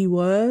good he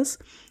was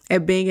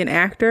at being an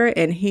actor.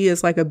 And he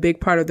is like a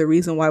big part of the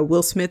reason why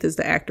Will Smith is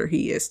the actor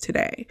he is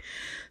today.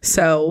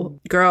 So,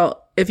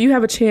 girl, if you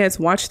have a chance,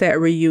 watch that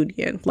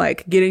reunion,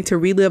 like getting to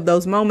relive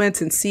those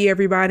moments and see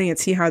everybody and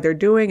see how they're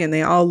doing. And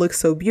they all look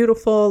so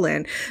beautiful.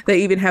 And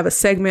they even have a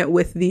segment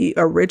with the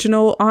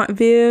original Aunt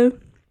Viv.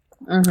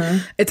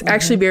 It's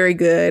actually very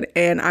good.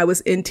 And I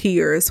was in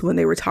tears when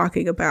they were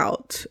talking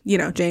about,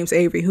 James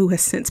Avery, who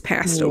has since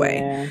passed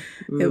away.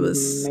 It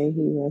was... May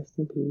he rest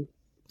in peace.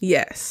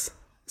 Yes.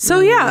 So,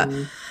 yeah,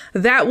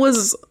 that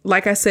was,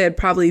 like I said,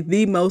 probably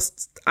the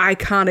most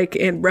iconic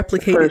and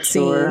replicated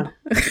scene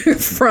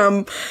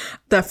from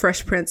The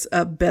Fresh Prince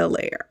of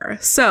Bel-Air.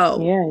 So,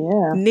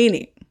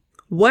 Nene,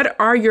 what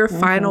are your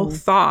final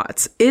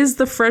thoughts? Is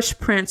The Fresh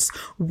Prince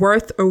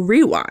worth a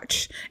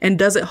rewatch? And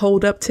does it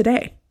hold up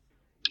today?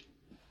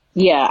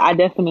 Yeah, I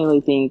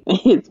definitely think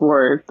it's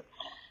worth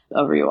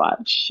a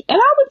rewatch. And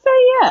I would say,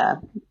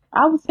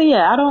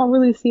 yeah. I don't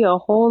really see a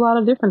whole lot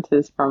of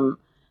differences from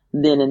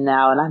then and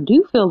now. And I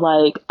do feel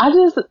like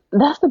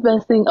that's the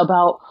best thing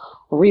about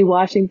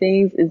rewatching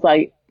things is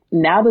like,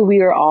 now that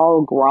we are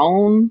all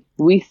grown,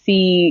 we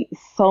see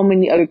so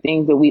many other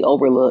things that we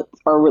overlooked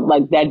or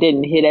like that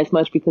didn't hit as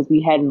much because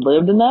we hadn't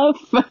lived enough.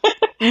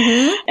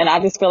 And I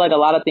just feel like a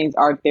lot of things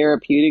are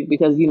therapeutic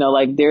because,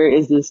 like there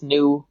is this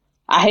new,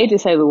 I hate to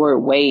say the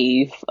word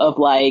wave of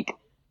like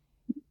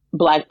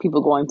Black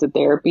people going to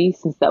therapy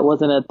since that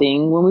wasn't a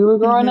thing when we were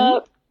growing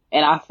up.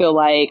 And I feel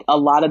like a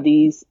lot of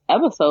these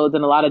episodes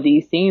and a lot of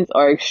these scenes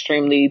are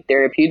extremely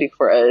therapeutic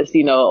for us.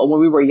 When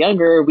we were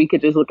younger, we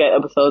could just look at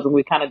episodes and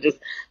we kind of just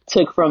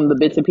took from the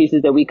bits and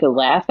pieces that we could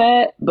laugh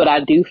at. But I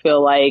do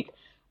feel like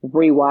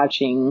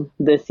rewatching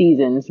the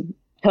seasons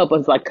help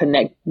us like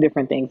connect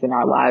different things in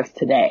our lives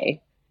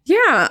today.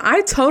 Yeah,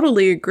 I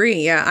totally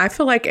agree. Yeah, I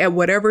feel like at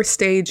whatever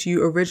stage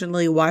you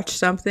originally watched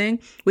something,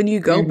 when you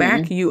go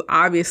back, Mm-hmm. you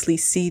obviously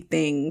see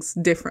things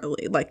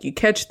differently. Like you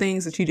catch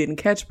things that you didn't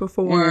catch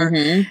before,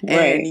 Mm-hmm. and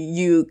Right.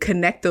 you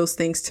connect those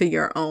things to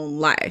your own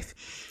life.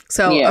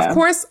 So, of Yeah.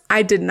 course,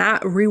 I did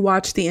not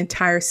rewatch the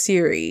entire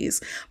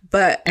series,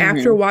 but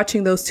after Mm-hmm.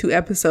 watching those two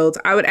episodes,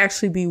 I would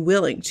actually be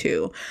willing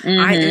to. I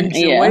Mm-hmm.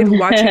 enjoyed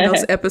watching Yeah.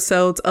 those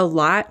episodes a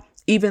lot,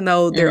 even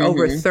though they're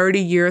over Mm-hmm. 30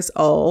 years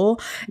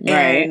old,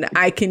 Right. and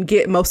I can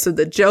get most of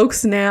the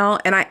jokes now.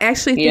 And I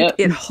actually think Yep.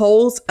 it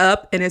holds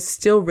up and is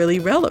still really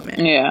relevant.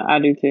 Yeah, I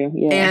do too.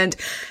 Yeah. And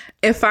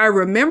if I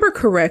remember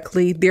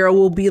correctly, there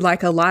will be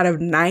like a lot of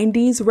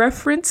 90s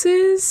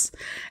references.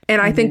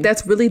 And I think Mm-hmm.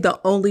 that's really the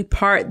only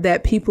part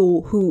that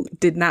people who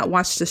did not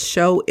watch the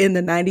show in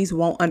the 90s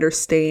won't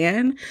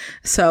understand.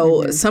 So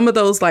Mm-hmm. some of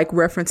those like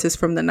references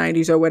from the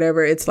 90s or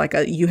whatever, it's like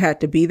a you had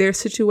to be there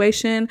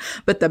situation.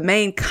 But the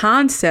main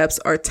concepts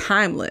are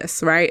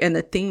timeless, right? And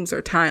the themes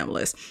are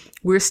timeless.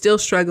 We're still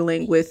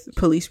struggling with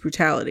police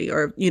brutality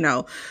or, you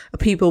know,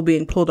 people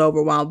being pulled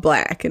over while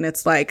black. And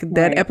it's like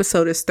that Right.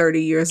 episode is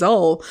 30 years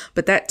old,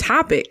 but that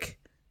topic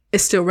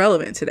is still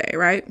relevant today,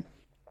 right?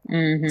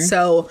 Mm-hmm.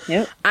 So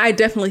Yep. I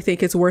definitely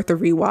think it's worth a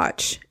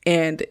rewatch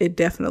and it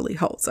definitely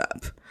holds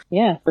up.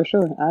 Yeah, for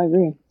sure. I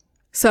agree.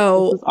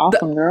 So This is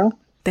awesome, girl.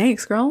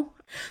 thanks, girl.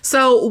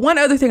 So one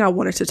other thing I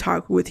wanted to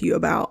talk with you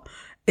about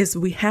is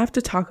we have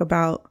to talk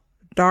about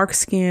dark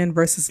skin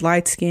versus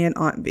light skin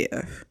Aunt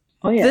Viv.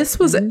 Oh yeah. This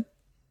was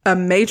a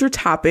major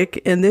topic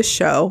in this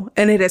show,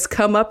 and it has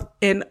come up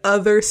in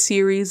other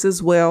series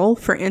as well.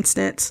 For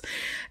instance,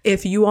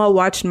 if you all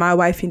watched My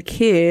Wife and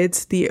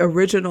Kids, the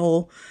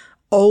original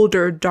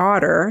older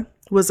daughter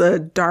was a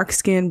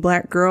dark-skinned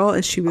black girl,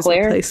 and she was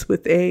Claire? replaced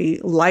with a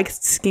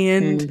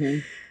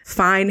light-skinned,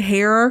 fine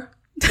hair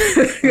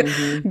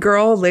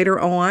girl later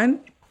on.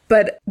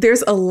 But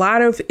there's a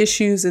lot of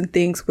issues and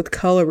things with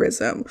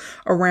colorism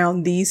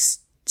around these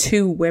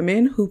two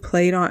women who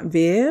played Aunt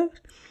Viv.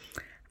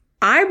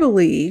 I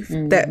believe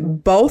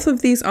that both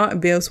of these Aunt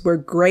Vivs were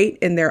great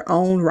in their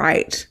own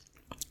right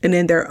and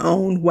in their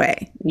own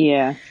way.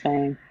 Yeah,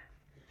 same.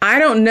 I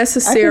don't I just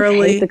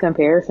necessarily. hate the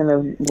comparison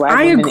of black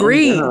I women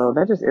agree. in general.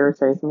 That just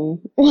irritates me.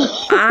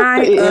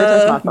 I It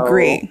irritates my soul.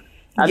 agree.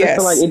 I just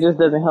feel like it just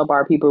doesn't help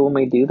our people when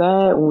we do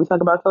that. When we talk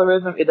about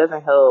colorism, it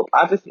doesn't help.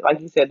 I just, like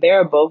you said,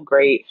 they're both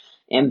great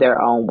in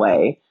their own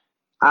way.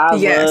 I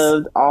Yes.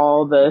 loved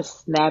all the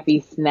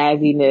snappy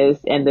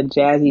snazziness and the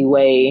jazzy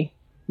way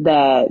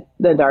that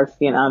the dark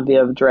skinned Aunt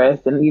Viv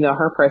dressed, and you know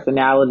her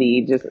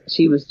personality.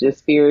 She was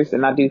just fierce,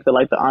 and I do feel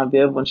like the Aunt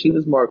Viv when she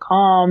was more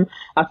calm.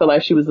 I feel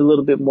like she was a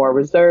little bit more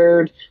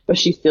reserved, but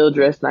she still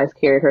dressed nice,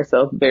 carried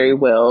herself very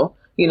well.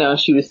 You know,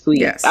 she was sweet.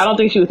 Yes. I don't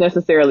think she was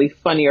necessarily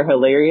funny or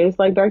hilarious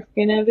like dark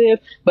skinned Aunt Viv,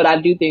 but I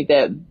do think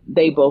that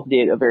they both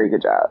did a very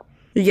good job.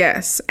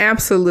 Yes,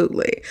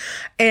 absolutely.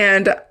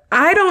 And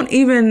I don't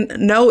even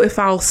know if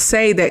I'll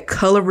say that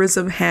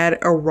colorism had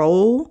a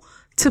role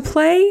to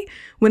play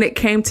when it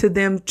came to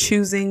them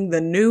choosing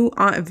the new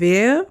Aunt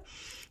Viv.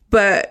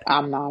 But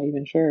I'm not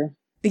even sure.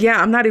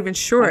 yeah, I'm not even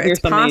sure. I hear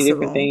It's so many possible.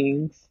 different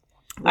things.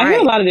 I hear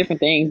a lot of different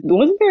things.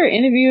 Wasn't there an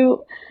interview?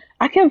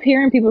 I kept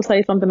hearing people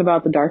say something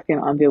about the dark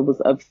skinned Aunt Viv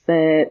was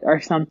upset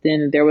or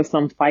something. There was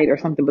some fight or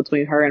something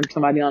between her and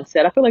somebody on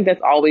set. I feel like that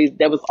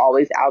was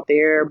always out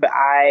there, but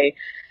I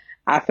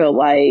felt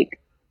like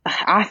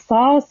I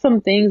saw some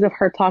things of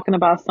her talking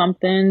about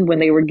something when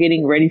they were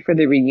getting ready for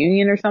the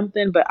reunion or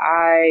something, but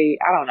I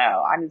don't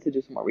know. I need to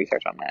do some more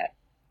research on that.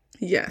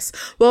 Yes.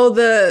 Well,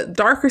 the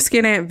darker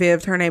skinned Aunt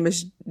Viv, her name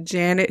is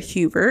Janet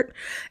Hubert,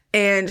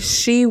 and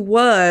she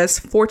was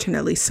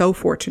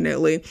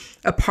fortunately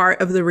a part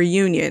of the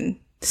reunion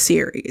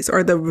series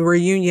or the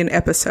reunion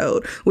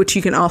episode, which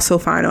you can also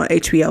find on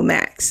HBO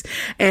Max.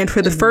 And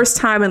for the first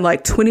time in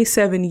like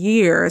 27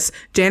 years,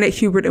 Janet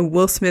Hubert and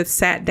Will Smith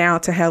sat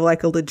down to have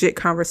like a legit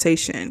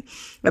conversation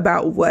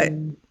about what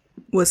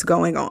was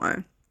going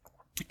on.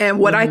 And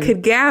what I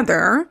could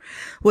gather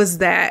was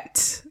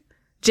that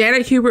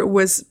Janet Hubert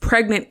was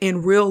pregnant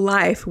in real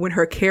life when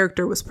her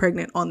character was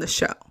pregnant on the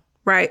show,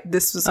 right?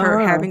 This was her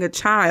having a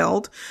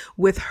child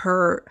with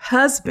her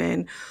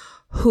husband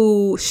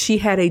who she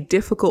had a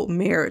difficult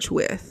marriage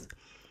with.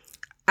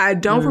 I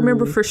don't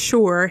remember for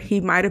sure. He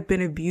might have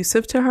been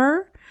abusive to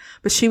her,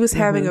 but she was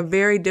having a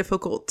very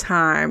difficult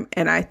time,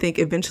 and I think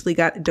eventually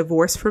got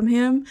divorced from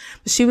him.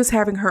 But she was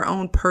having her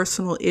own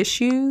personal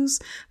issues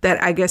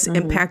that I guess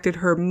impacted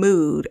her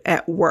mood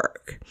at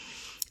work.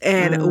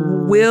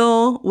 And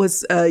Will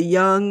was a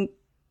young,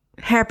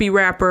 happy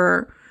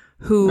rapper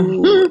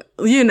who,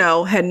 you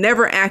know, had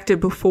never acted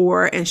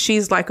before. And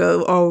she's like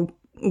a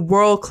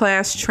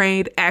world-class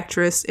trained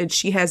actress, and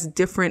she has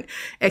different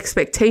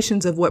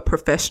expectations of what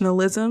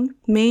professionalism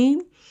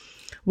mean.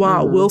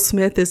 While Will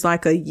Smith is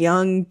like a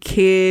young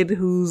kid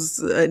who's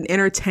an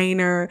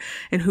entertainer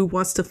and who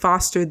wants to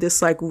foster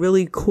this like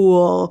really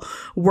cool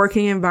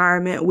working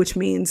environment, which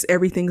means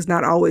everything's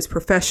not always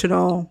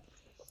professional.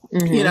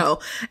 you know,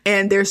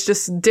 and there's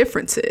just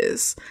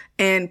differences,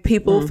 and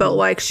people felt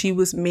like she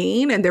was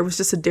mean, and there was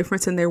just a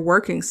difference in their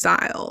working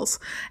styles,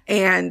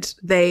 and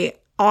they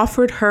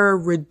offered her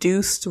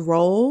reduced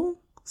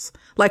roles,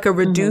 like a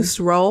reduced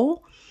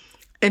role,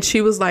 and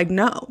she was like,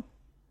 no.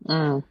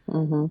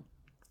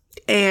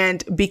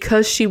 And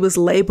because she was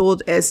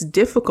labeled as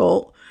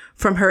difficult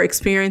from her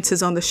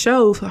experiences on the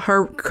show,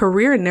 her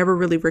career never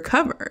really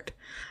recovered.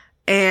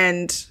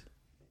 And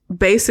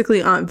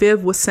basically Aunt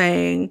Viv was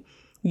saying,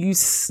 you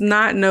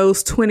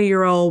snot-nosed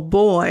 20-year-old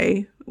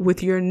boy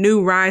with your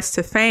new rise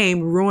to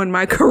fame ruined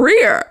my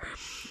career.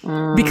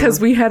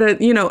 Because we had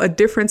a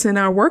difference in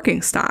our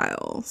working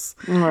styles.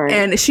 Right.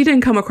 And she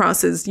didn't come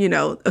across as,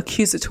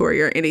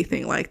 accusatory or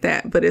anything like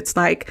that. But it's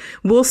like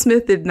Will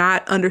Smith did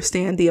not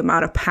understand the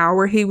amount of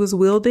power he was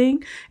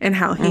wielding and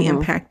how he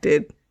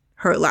impacted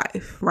her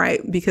life,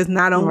 right? Because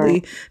not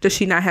only does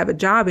she not have a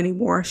job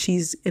anymore,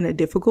 she's in a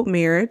difficult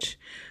marriage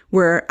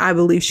where I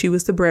believe she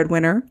was the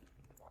breadwinner.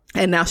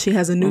 And now she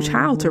has a new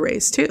child to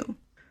raise too.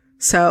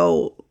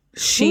 So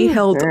she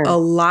held a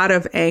lot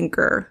of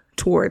anger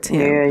towards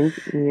him.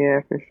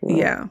 Yeah, for sure.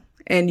 Yeah.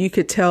 And you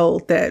could tell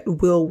that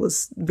Will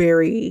was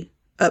very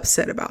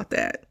upset about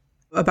that,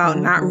 about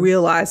not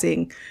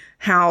realizing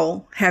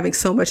how having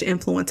so much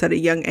influence at a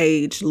young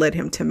age led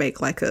him to make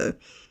like a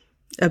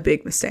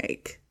big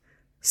mistake.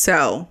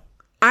 So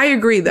I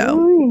agree,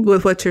 though,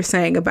 with what you're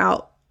saying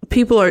about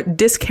people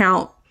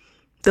discount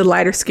the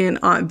lighter skinned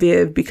Aunt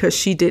Viv because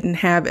she didn't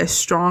have as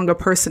strong a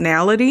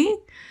personality.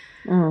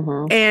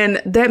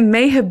 And that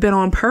may have been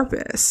on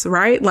purpose,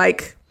 right?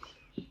 Like,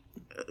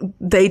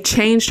 they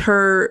changed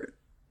her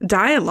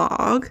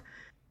dialogue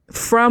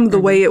from the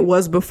way it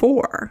was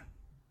before.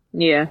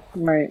 Yeah,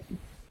 right.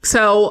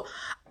 So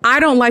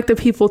I don't like that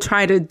people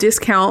try to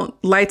discount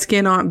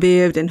light-skinned Aunt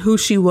Viv and who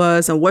she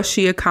was and what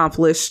she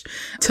accomplished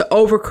to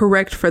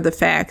overcorrect for the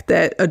fact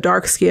that a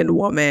dark-skinned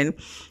woman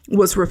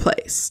was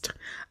replaced.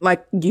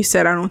 Like you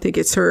said, I don't think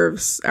it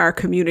serves our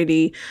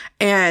community.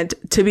 And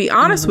to be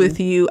honest with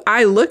you,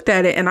 I looked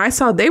at it and I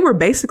saw they were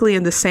basically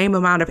in the same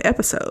amount of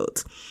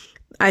episodes.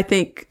 I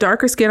think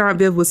darker skin Aunt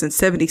Viv was in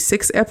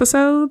 76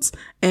 episodes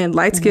and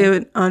light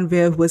skin Aunt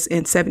Viv was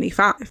in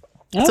 75.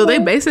 So they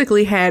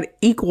basically had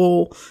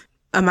equal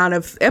amount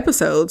of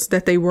episodes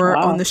that they were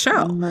on the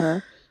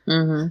show.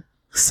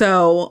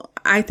 So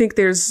I think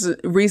there's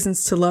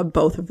reasons to love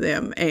both of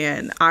them.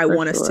 And I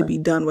want us to be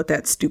done with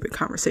that stupid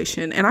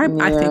conversation. And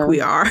I think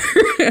we are.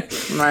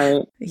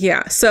 Right.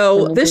 Yeah.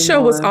 So this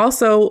show was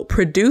also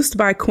produced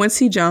by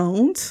Quincy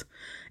Jones.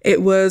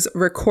 It was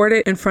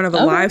recorded in front of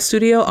a live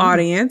studio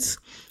audience,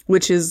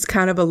 which is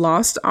kind of a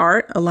lost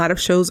art. A lot of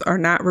shows are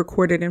not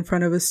recorded in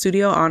front of a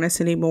studio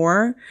audience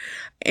anymore.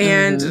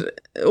 And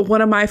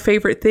one of my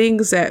favorite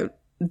things that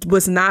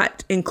was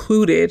not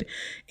included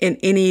in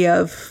any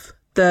of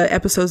the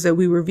episodes that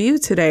we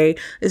reviewed today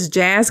is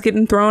Jazz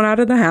getting thrown out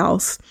of the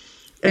house.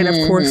 And of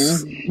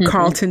course,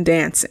 Carlton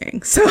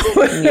dancing. So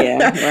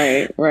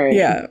yeah, right.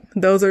 Yeah,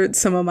 those are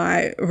some of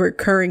my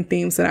recurring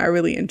themes that I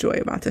really enjoy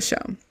about the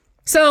show.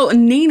 So,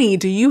 Nene,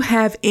 do you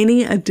have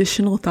any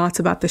additional thoughts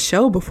about the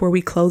show before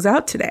we close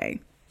out today?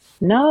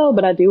 No,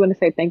 but I do want to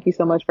say thank you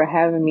so much for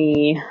having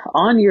me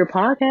on your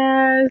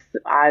podcast.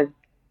 I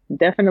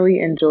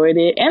definitely enjoyed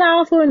it. And I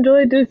also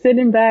enjoyed just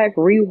sitting back,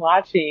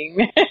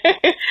 rewatching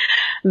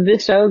the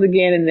shows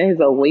again. And it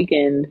has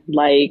awakened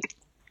like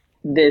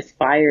this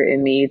fire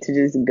in me to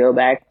just go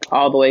back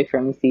all the way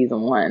from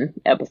season 1,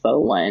 episode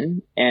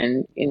 1,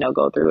 and,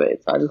 go through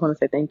it. So I just want to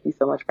say thank you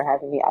so much for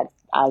having me.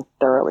 I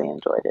thoroughly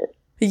enjoyed it.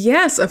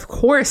 Yes, of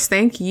course.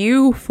 Thank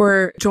you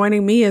for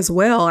joining me as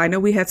well. I know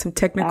we had some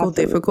technical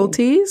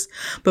difficulties,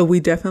 but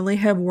we definitely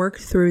have worked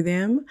through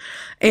them.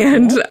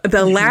 And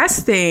the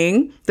last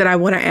thing that I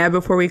want to add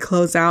before we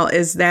close out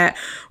is that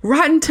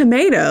Rotten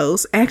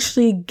Tomatoes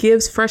actually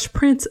gives Fresh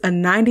Prince a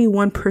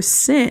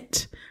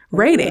 91%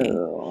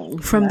 rating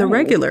from the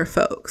regular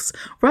folks.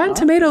 Rotten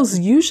Tomatoes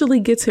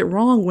usually gets it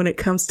wrong when it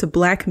comes to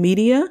Black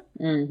media.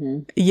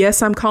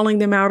 Yes, I'm calling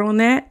them out on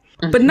that.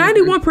 But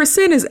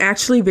 91% is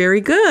actually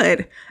very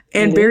good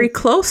and very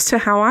close to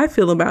how I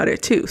feel about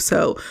it, too.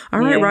 So, all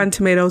right, Rotten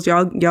Tomatoes,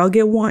 y'all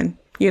get one,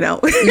 Well,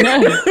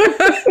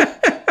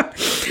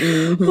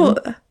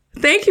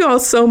 thank you all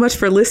so much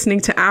for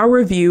listening to our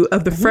review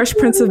of The Fresh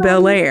Prince of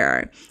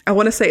Bel-Air. I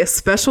want to say a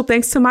special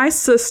thanks to my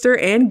sister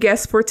and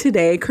guest for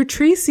today,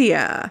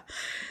 Catricia.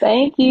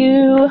 Thank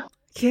you.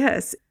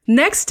 Yes.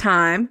 Next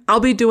time, I'll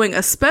be doing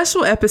a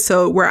special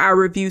episode where I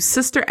review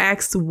Sister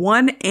Acts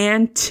 1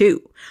 and 2.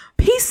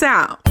 Peace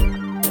out.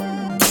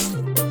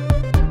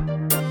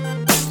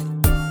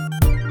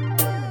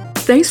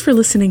 Thanks for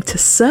listening to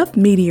Sub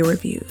Media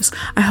Reviews.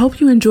 I hope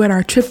you enjoyed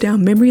our trip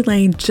down memory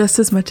lane just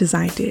as much as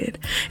I did.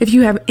 If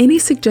you have any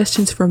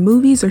suggestions for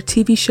movies or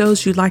TV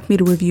shows you'd like me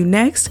to review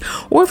next,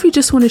 or if you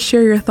just want to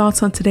share your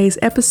thoughts on today's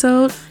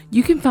episode,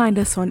 you can find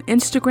us on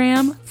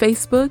Instagram,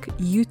 Facebook,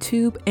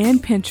 YouTube,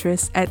 and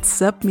Pinterest at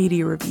Sub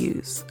Media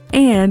Reviews,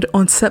 and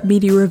on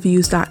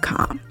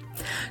submediareviews.com.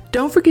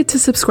 Don't forget to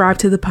subscribe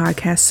to the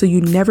podcast so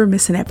you never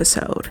miss an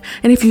episode.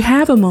 And if you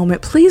have a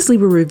moment, please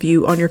leave a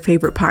review on your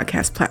favorite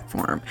podcast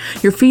platform.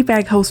 Your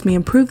feedback helps me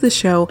improve the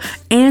show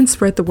and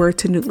spread the word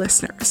to new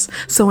listeners.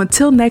 So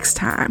until next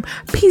time,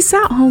 peace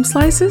out, home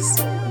slices.